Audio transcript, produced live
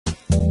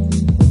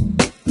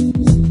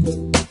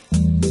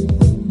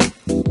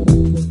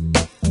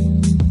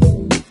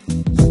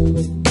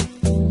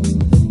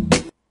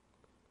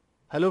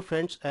Hello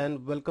friends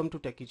and welcome to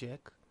Techi.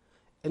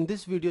 In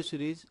this video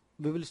series,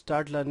 we will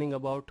start learning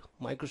about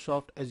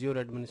Microsoft Azure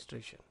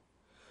Administration.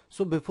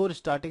 So before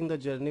starting the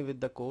journey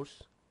with the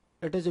course,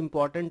 it is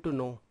important to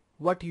know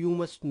what you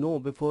must know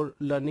before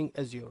learning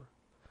Azure.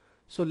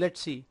 So let's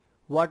see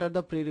what are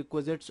the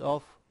prerequisites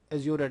of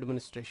Azure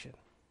Administration.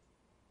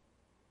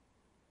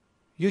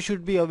 You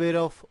should be aware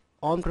of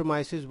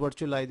on-premises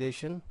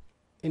virtualization,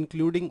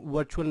 including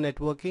virtual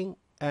networking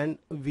and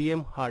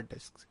VM hard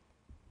disks.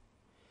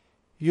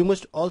 You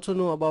must also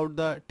know about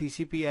the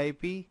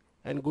TCP/IP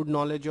and good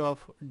knowledge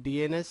of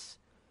DNS,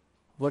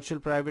 virtual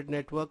private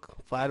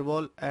network,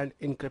 firewall and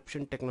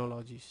encryption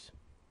technologies.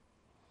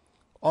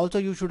 Also,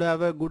 you should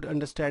have a good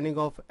understanding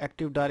of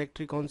Active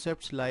Directory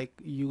concepts like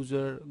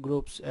user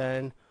groups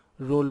and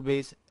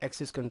role-based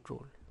access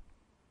control,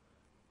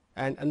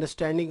 and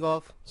understanding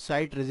of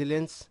site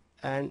resilience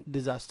and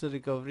disaster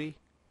recovery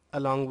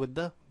along with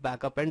the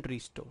backup and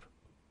restore.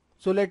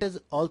 So let us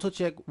also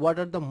check what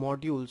are the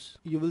modules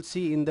you will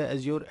see in the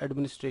Azure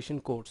Administration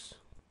course.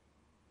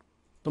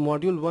 The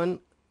module 1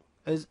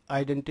 is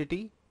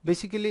identity.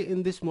 Basically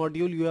in this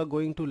module you are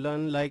going to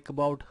learn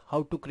about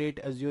how to create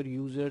Azure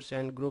users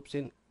and groups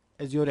in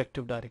Azure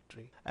Active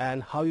Directory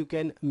and how you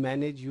can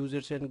manage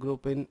users and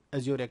group in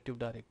Azure Active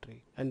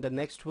Directory. And the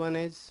next one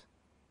is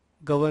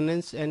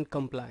governance and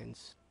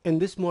compliance. In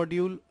this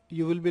module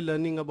you will be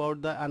learning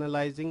about the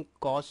analyzing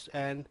costs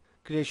and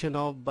creation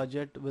of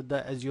budget with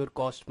the Azure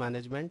cost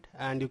management,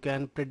 and you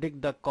can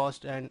predict the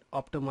cost and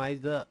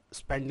optimize the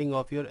spending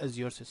of your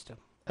Azure system.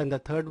 And the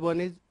third one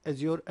is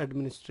Azure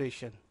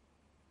Administration.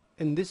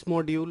 In this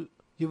module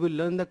you will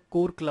learn the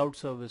core cloud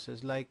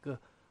services like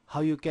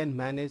how you can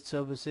manage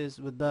services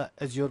with the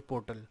Azure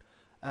portal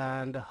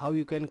and how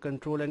you can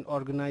control and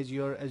organize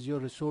your Azure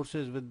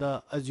resources with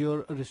the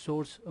Azure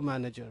Resource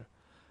Manager,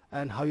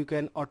 and how you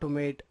can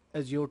automate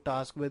Azure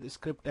tasks with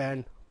script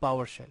and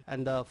PowerShell.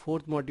 And the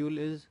fourth module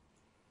is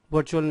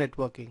virtual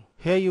networking.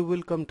 Here you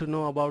will come to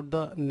know about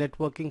the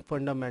networking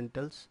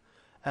fundamentals,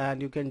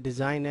 and you can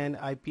design an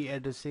IP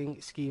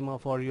addressing schema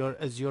for your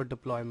Azure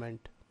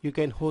deployment. You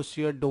can host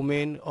your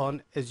domain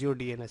on Azure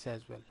DNS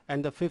as well.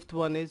 And the fifth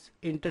one is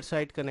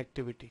inter-site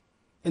connectivity.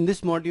 In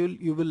this module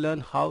you will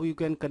learn how you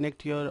can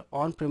connect your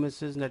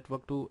on-premises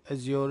network to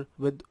Azure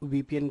with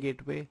VPN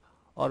gateway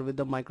or with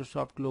the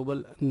Microsoft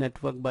Global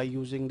Network by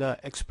using the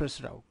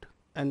Express route.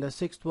 And the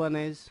sixth one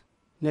is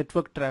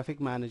network traffic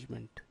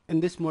management. In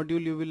this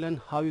module you will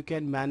learn how you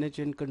can manage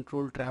and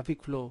control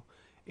traffic flow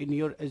in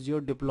your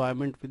Azure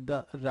deployment with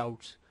the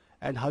routes,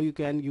 and how you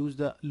can use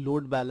the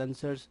load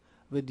balancers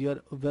with your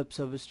web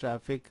service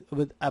traffic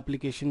with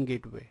application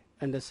gateway.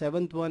 And the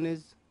seventh one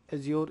is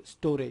Azure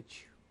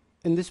storage.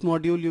 In this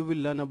module you will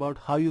learn about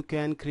how you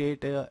can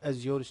create a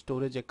Azure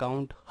storage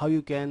account, how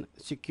you can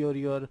secure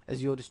your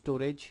Azure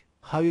storage,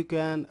 how you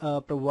can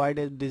provide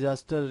a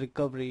disaster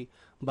recovery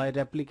by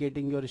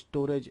replicating your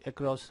storage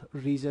across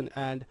region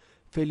and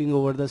failing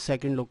over the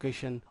second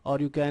location, or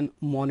you can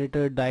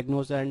monitor,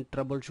 diagnose and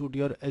troubleshoot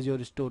your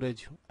Azure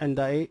storage. And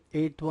the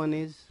eighth one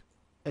is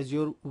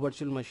Azure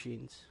virtual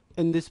machines.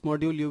 In this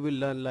module you will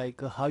learn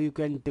how you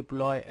can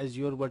deploy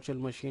Azure virtual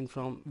machine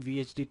from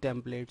VHD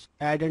templates,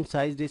 add and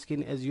size disk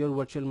in Azure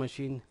virtual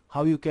machine,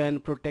 how you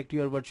can protect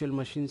your virtual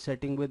machine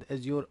setting with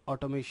Azure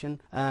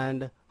automation,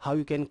 and how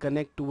you can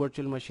connect to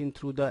virtual machine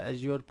through the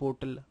Azure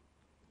portal.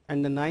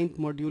 And the ninth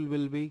module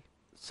will be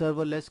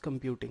serverless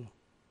computing.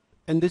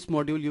 In this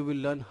module you will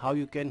learn how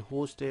you can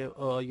host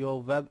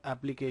your web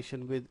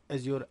application with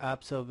Azure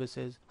App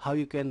Services, how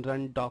you can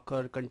run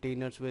Docker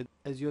containers with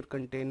Azure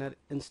Container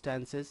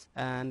Instances,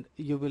 and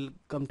you will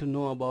come to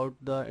know about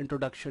the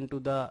introduction to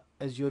the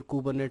Azure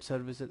Kubernetes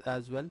services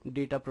as well,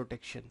 data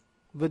protection.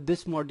 With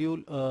this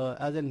module,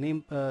 as the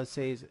name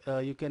says,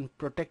 you can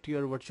protect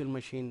your virtual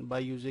machine by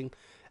using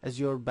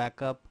Azure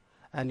Backup,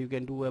 and you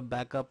can do a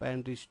backup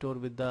and restore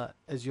with the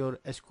Azure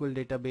SQL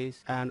database,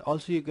 and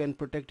also you can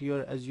protect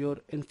your Azure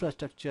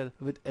infrastructure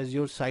with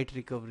Azure Site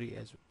Recovery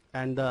as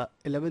well. And the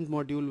 11th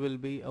module will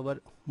be our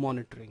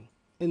monitoring.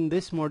 In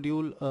this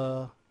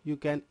module you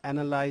can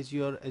analyze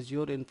your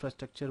Azure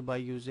infrastructure by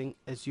using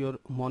Azure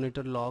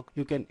Monitor Log.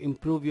 You can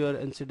improve your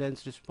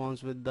incident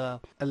response with the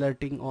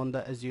alerting on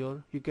the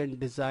Azure. You can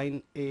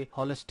design a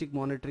holistic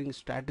monitoring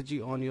strategy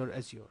on your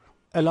Azure.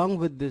 Along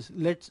with this,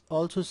 let's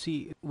also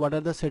see what are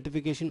the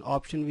certification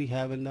options we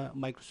have in the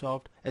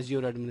Microsoft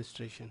Azure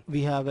Administration.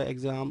 We have an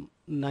exam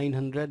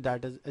 900,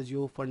 that is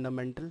Azure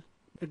Fundamental.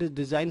 It is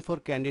designed for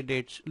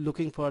candidates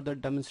looking for the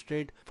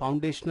demonstrate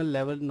foundational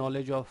level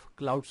knowledge of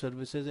cloud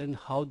services and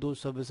how those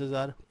services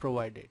are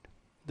provided.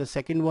 The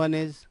second one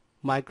is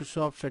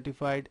Microsoft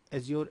Certified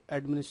Azure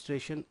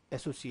Administration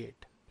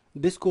Associate.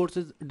 This course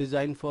is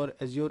designed for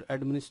Azure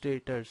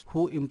administrators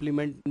who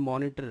implement,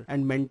 monitor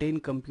and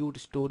maintain compute,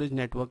 storage,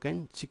 network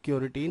and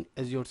security in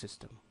Azure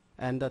system.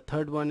 And the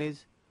third one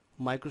is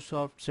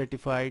Microsoft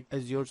Certified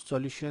Azure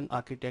Solution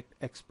Architect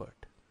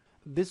Expert.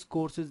 this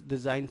course is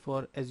designed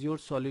for Azure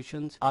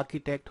Solutions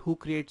architect who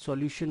create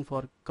solution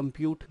for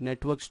compute,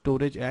 network,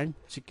 storage and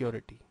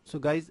security. So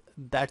guys,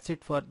 that's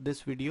it for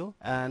this video,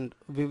 and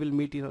we will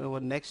meet in our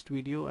next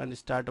video and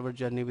start our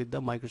journey with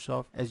the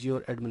Microsoft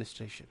Azure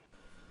Administration.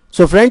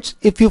 So friends,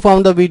 if you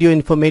found the video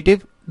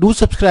informative, do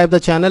subscribe the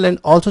channel and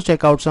also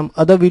check out some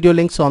other video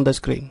links on the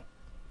screen.